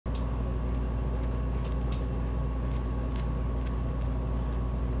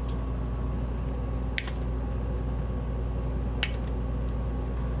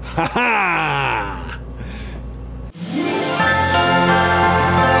Ha ha!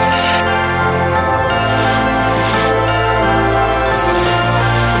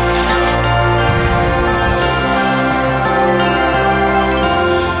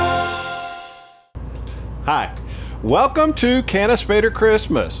 Hi, welcome to CAT5e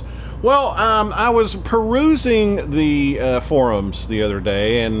Christmas. Well, I was perusing the forums the other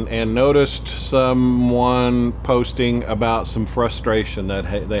day and noticed someone posting about some frustration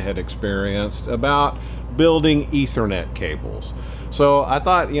that they had experienced about building Ethernet cables. So I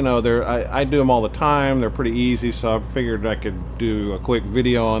thought, you know, I do them all the time. They're pretty easy, so I figured I could do a quick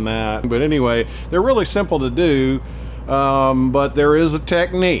video on that. But anyway, they're really simple to do, but there is a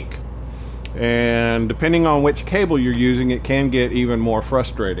technique. And depending on which cable you're using, it can get even more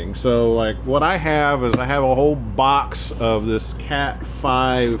frustrating. So like what I have is I have a whole box of this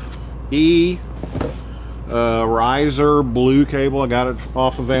CAT5e riser blue cable. I got it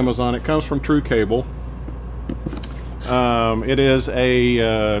off of Amazon. It comes from True Cable. It is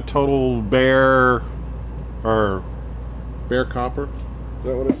a total bare copper. Is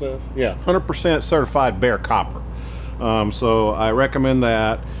that what it says? Yeah, 100% certified bare copper. So I recommend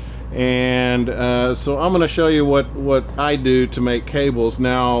that. And so I'm going to show you what I do to make cables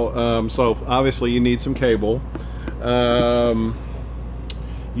now. So obviously you need some cable.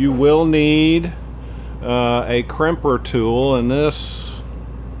 You will need a crimper tool, and this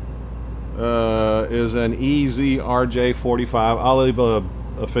is an EZRJ45. I'll leave a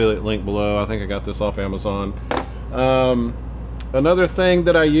affiliate link below. I think I got this off Amazon. Another thing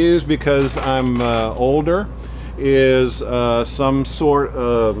that I use because I'm older is some sort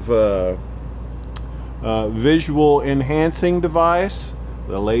of visual enhancing device.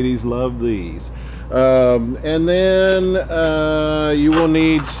 The ladies love these. And then you will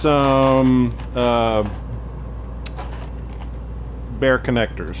need some bare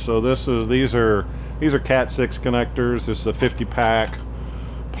connectors. So these are CAT6 connectors. This is a 50-pack.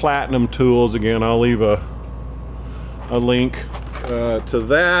 Platinum Tools. Again, I'll leave a link to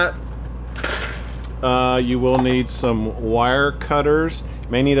that. You will need some wire cutters. You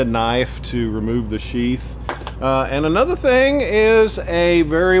may need a knife to remove the sheath. And another thing is a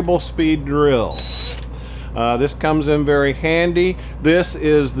variable speed drill. This comes in very handy. This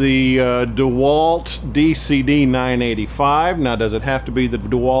is the DeWalt DCD 985. Now, does it have to be the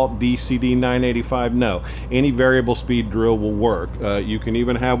DeWalt DCD 985? No. Any variable speed drill will work. You can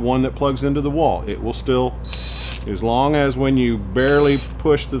even have one that plugs into the wall. It will still, as long as when you barely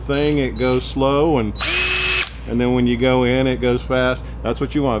push the thing, it goes slow, and then when you go in, it goes fast. That's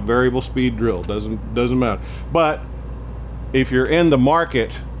what you want, variable speed drill. Doesn't matter. But if you're in the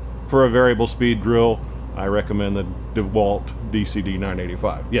market for a variable speed drill, I recommend the DeWalt DCD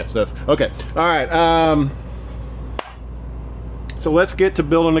 985. Yes, that's okay. All right. So let's get to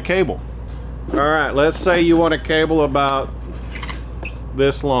building the cable. All right. Let's say you want a cable about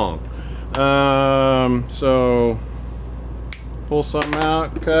this long. So pull something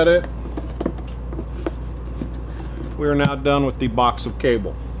out, cut it. We are now done with the box of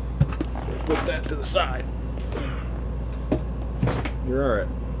cable. Put that to the side. You're all right.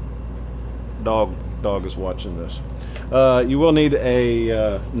 Dog is watching this. You will need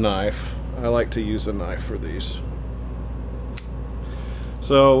a knife. I like to use a knife for these.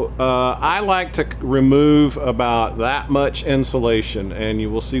 So I like to remove about that much insulation, and you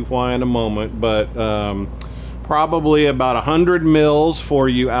will see why in a moment, but probably about 100 mils for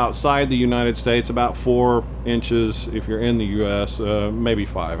you outside the United States, about 4 inches if you're in the US, maybe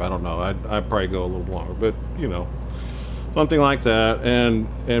 5, I don't know. I'd probably go a little longer, but you know, something like that. And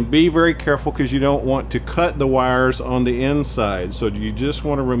be very careful, because you don't want to cut the wires on the inside, so you just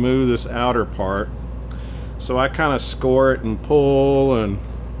want to remove this outer part. So I kind of score it and pull, and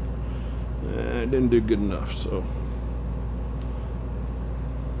it didn't do good enough. So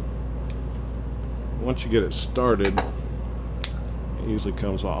once you get it started, it usually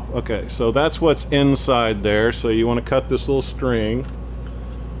comes off. Okay, so that's what's inside there. So you want to cut this little string.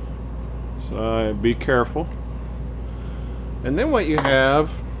 So be careful. And then what you have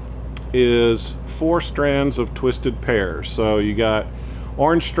is 4 strands of twisted pairs. So you got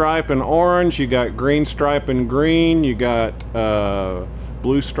orange stripe and orange, you got green stripe and green, you got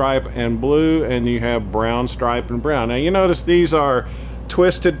blue stripe and blue, and you have brown stripe and brown. Now you notice these are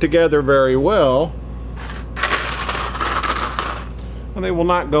twisted together very well, and they will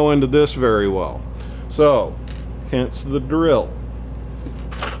not go into this very well. So hence the drill.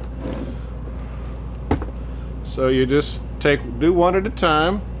 So you just do one at a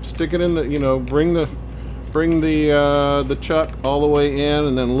time, stick it in the, you know, bring the chuck all the way in,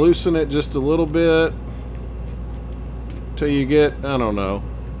 and then loosen it just a little bit till you get, I don't know,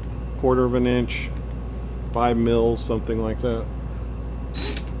 quarter of an inch, 5 mils, something like that.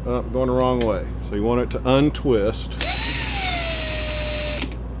 Oh, going the wrong way. So you want it to untwist.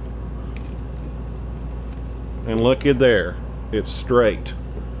 And looky there, it's straight.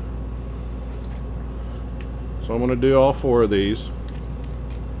 So I'm going to do all 4 of these.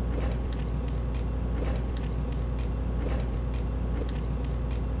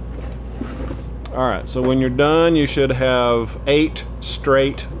 Alright, so when you're done, you should have 8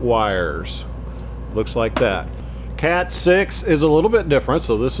 straight wires. Looks like that. CAT6 is a little bit different.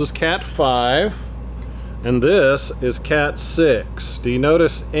 So this is CAT5 and this is CAT6. Do you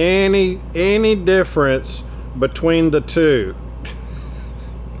notice any difference between the two?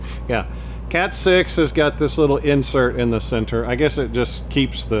 Yeah, CAT6 has got this little insert in the center. I guess it just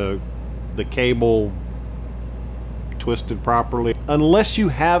keeps the cable twisted properly. Unless you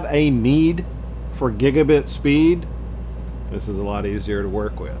have a need for gigabit speed, this is a lot easier to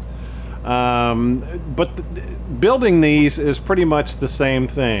work with. Building these is pretty much the same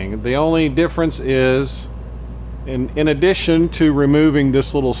thing. The only difference is, in addition to removing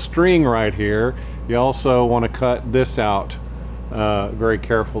this little string right here, you also want to cut this out very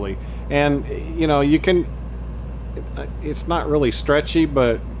carefully. And you know, you can, it's not really stretchy,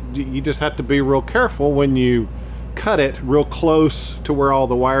 but you just have to be real careful when you cut it real close to where all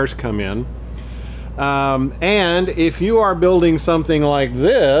the wires come in. And if you are building something like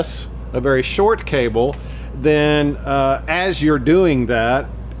this, a very short cable, then as you're doing that,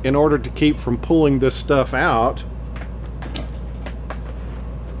 in order to keep from pulling this stuff out,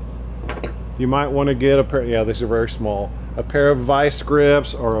 you might want to get a pair, yeah, these are very small, a pair of vice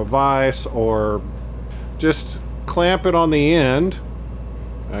grips or a vice, or just clamp it on the end.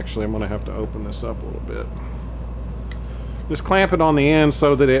 Actually, I'm going to have to open this up a little bit. Just clamp it on the end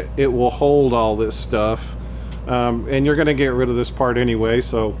so that it will hold all this stuff. And you're going to get rid of this part anyway,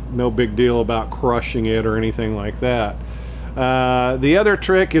 so no big deal about crushing it or anything like that. The other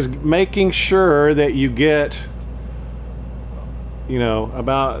trick is making sure that you get, you know,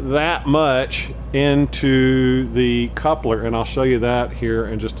 about that much into the coupler, and I'll show you that here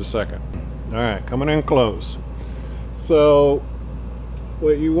in just a second. All right, coming in close. So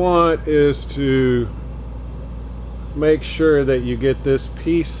what you want is to make sure that you get this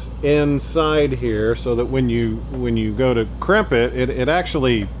piece inside here, so that when you go to crimp it, it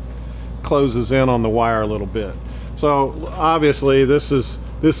actually closes in on the wire a little bit. So obviously this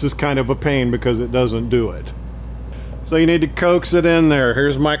is kind of a pain because it doesn't do it. So you need to coax it in there.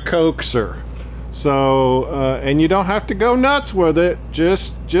 Here's my coaxer. So and you don't have to go nuts with it,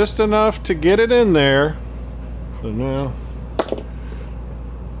 just enough to get it in there. So now,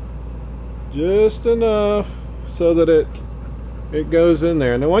 just enough so that it goes in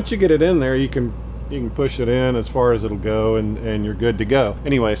there. And then once you get it in there, you can push it in as far as it'll go, and you're good to go.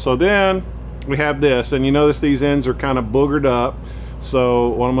 Anyway, so then we have this, and you notice these ends are kind of boogered up. So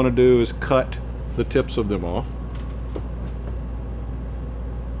what I'm going to do is cut the tips of them off.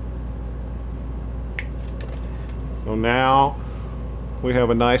 So now we have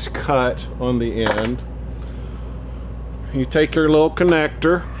a nice cut on the end. You take your little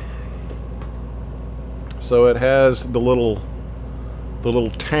connector, so it has the little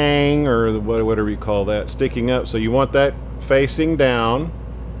tang, or whatever you call that, sticking up. So you want that facing down,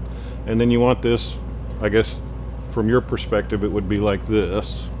 and then you want this, I guess from your perspective it would be like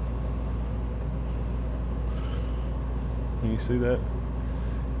this. Can you see that?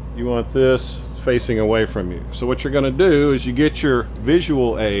 You want this facing away from you. So what you're going to do is you get your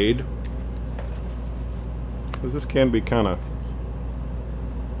visual aid, because this can be kind of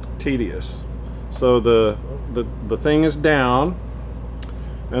tedious. So the thing is down,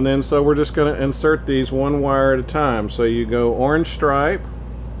 and then so we're just going to insert these one wire at a time. So you go orange stripe,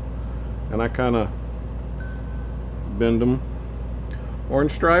 and I kind of bend them.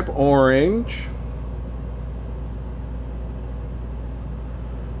 Orange stripe, orange,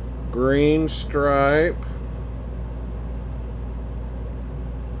 green stripe,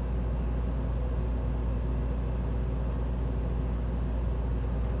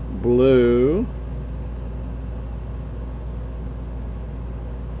 blue,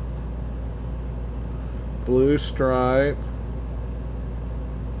 blue stripe,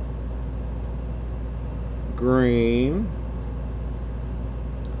 green,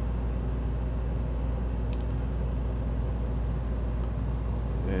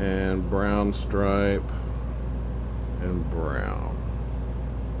 and brown stripe, and brown.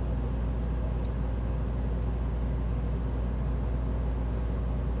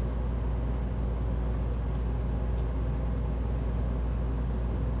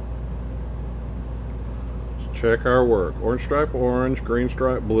 check our work. Orange stripe orange, green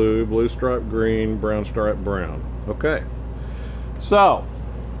stripe blue, blue stripe green, brown stripe brown. Okay, so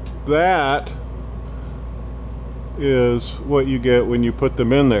that is what you get when you put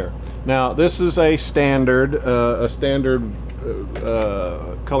them in there. Now this is a standard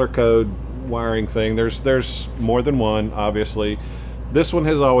color code wiring thing. There's more than one, obviously. This one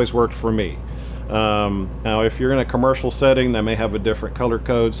has always worked for me. Now if you're in a commercial setting, they may have a different color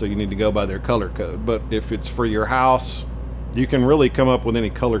code, so you need to go by their color code. But if it's for your house, you can really come up with any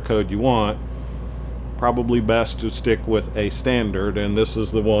color code you want. Probably best to stick with a standard, and this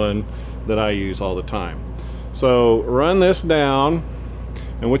is the one that I use all the time. So run this down,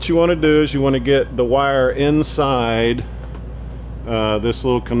 and what you want to do is you want to get the wire inside this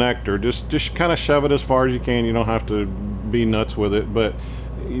little connector. Just kind of shove it as far as you can. You don't have to be nuts with it, but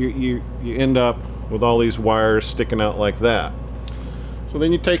you end up with all these wires sticking out like that. So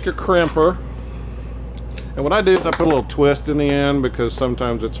then you take your crimper, and what I do is I put a little twist in the end because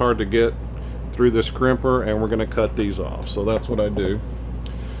sometimes it's hard to get through this crimper, and we're going to cut these off. So that's what I do.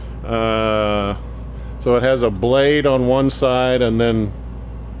 So it has a blade on one side and then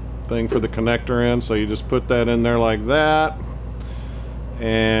thing for the connector in, so you just put that in there like that,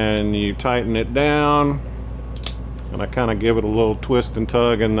 and you tighten it down, and I kind of give it a little twist and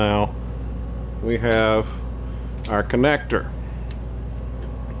tug, and now we have our connector.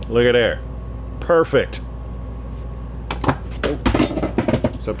 Look at there, perfect.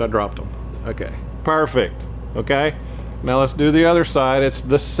 Except I dropped them. Okay, perfect. Okay, now let's do the other side. It's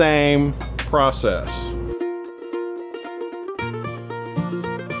the same process.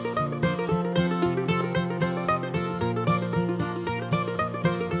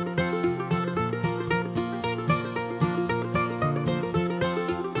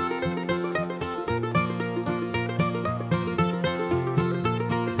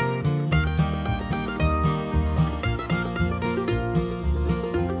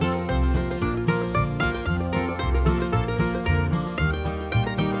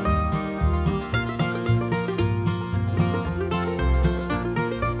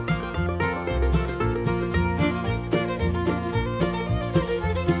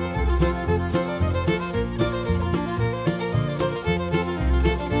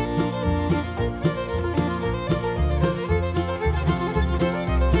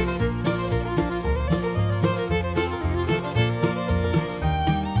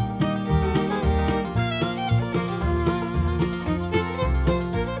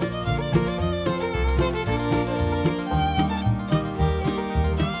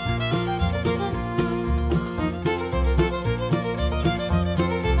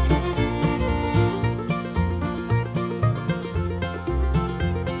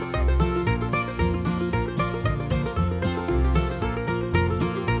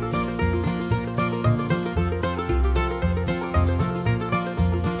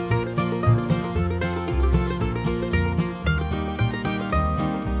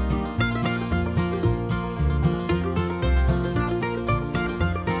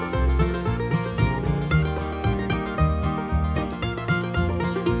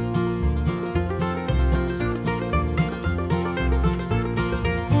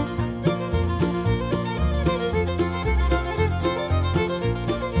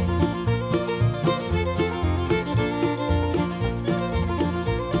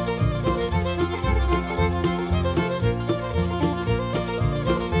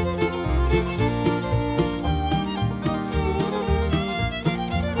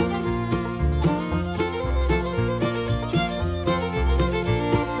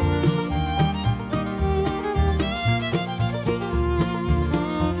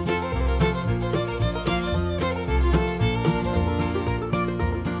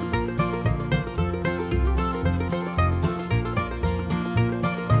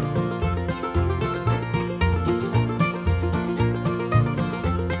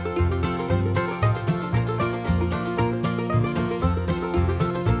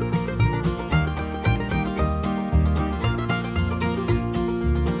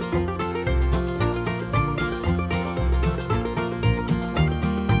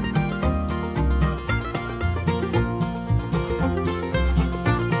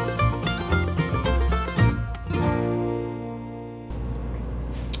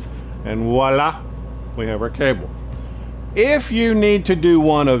 And voila, we have our cable. If you need to do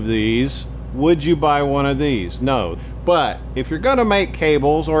one of these, would you buy one of these? No. But if you're going to make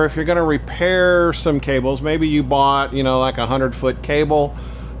cables, or if you're going to repair some cables, maybe you bought, you know, like a 100-foot cable,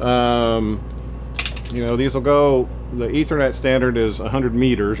 you know, these will go the Ethernet standard is 100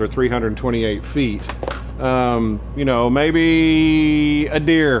 meters or 328 feet. You know, maybe a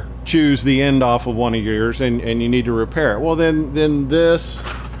deer chews the end off of one of yours and you need to repair it. Well, then this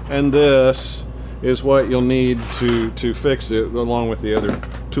and this is what you'll need to fix it, along with the other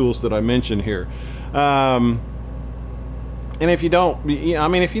tools that I mentioned here. And if you don't, I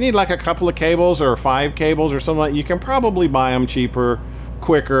mean, if you need like a couple of cables or 5 cables or something like that, you can probably buy them cheaper,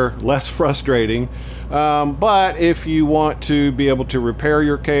 quicker, less frustrating. But if you want to be able to repair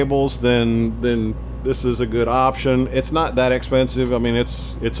your cables, then this is a good option. It's not that expensive. I mean,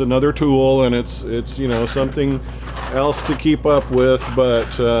 it's another tool, and it's you know, something else to keep up with.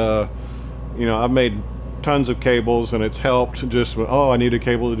 But you know, I've made tons of cables, and it's helped. Just, oh, I need a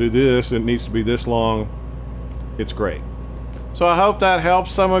cable to do this, it needs to be this long. It's great. So I hope that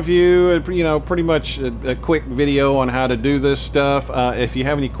helps some of you. You know, pretty much a quick video on how to do this stuff. If you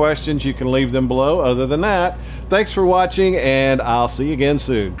have any questions, you can leave them below. Other than that, thanks for watching, and I'll see you again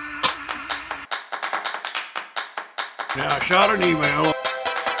soon. Now, I shot an email.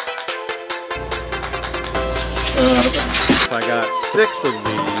 I got 6 of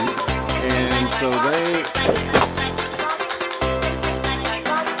these, and so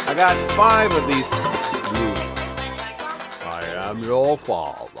I got 5 of these. I am your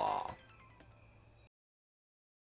father.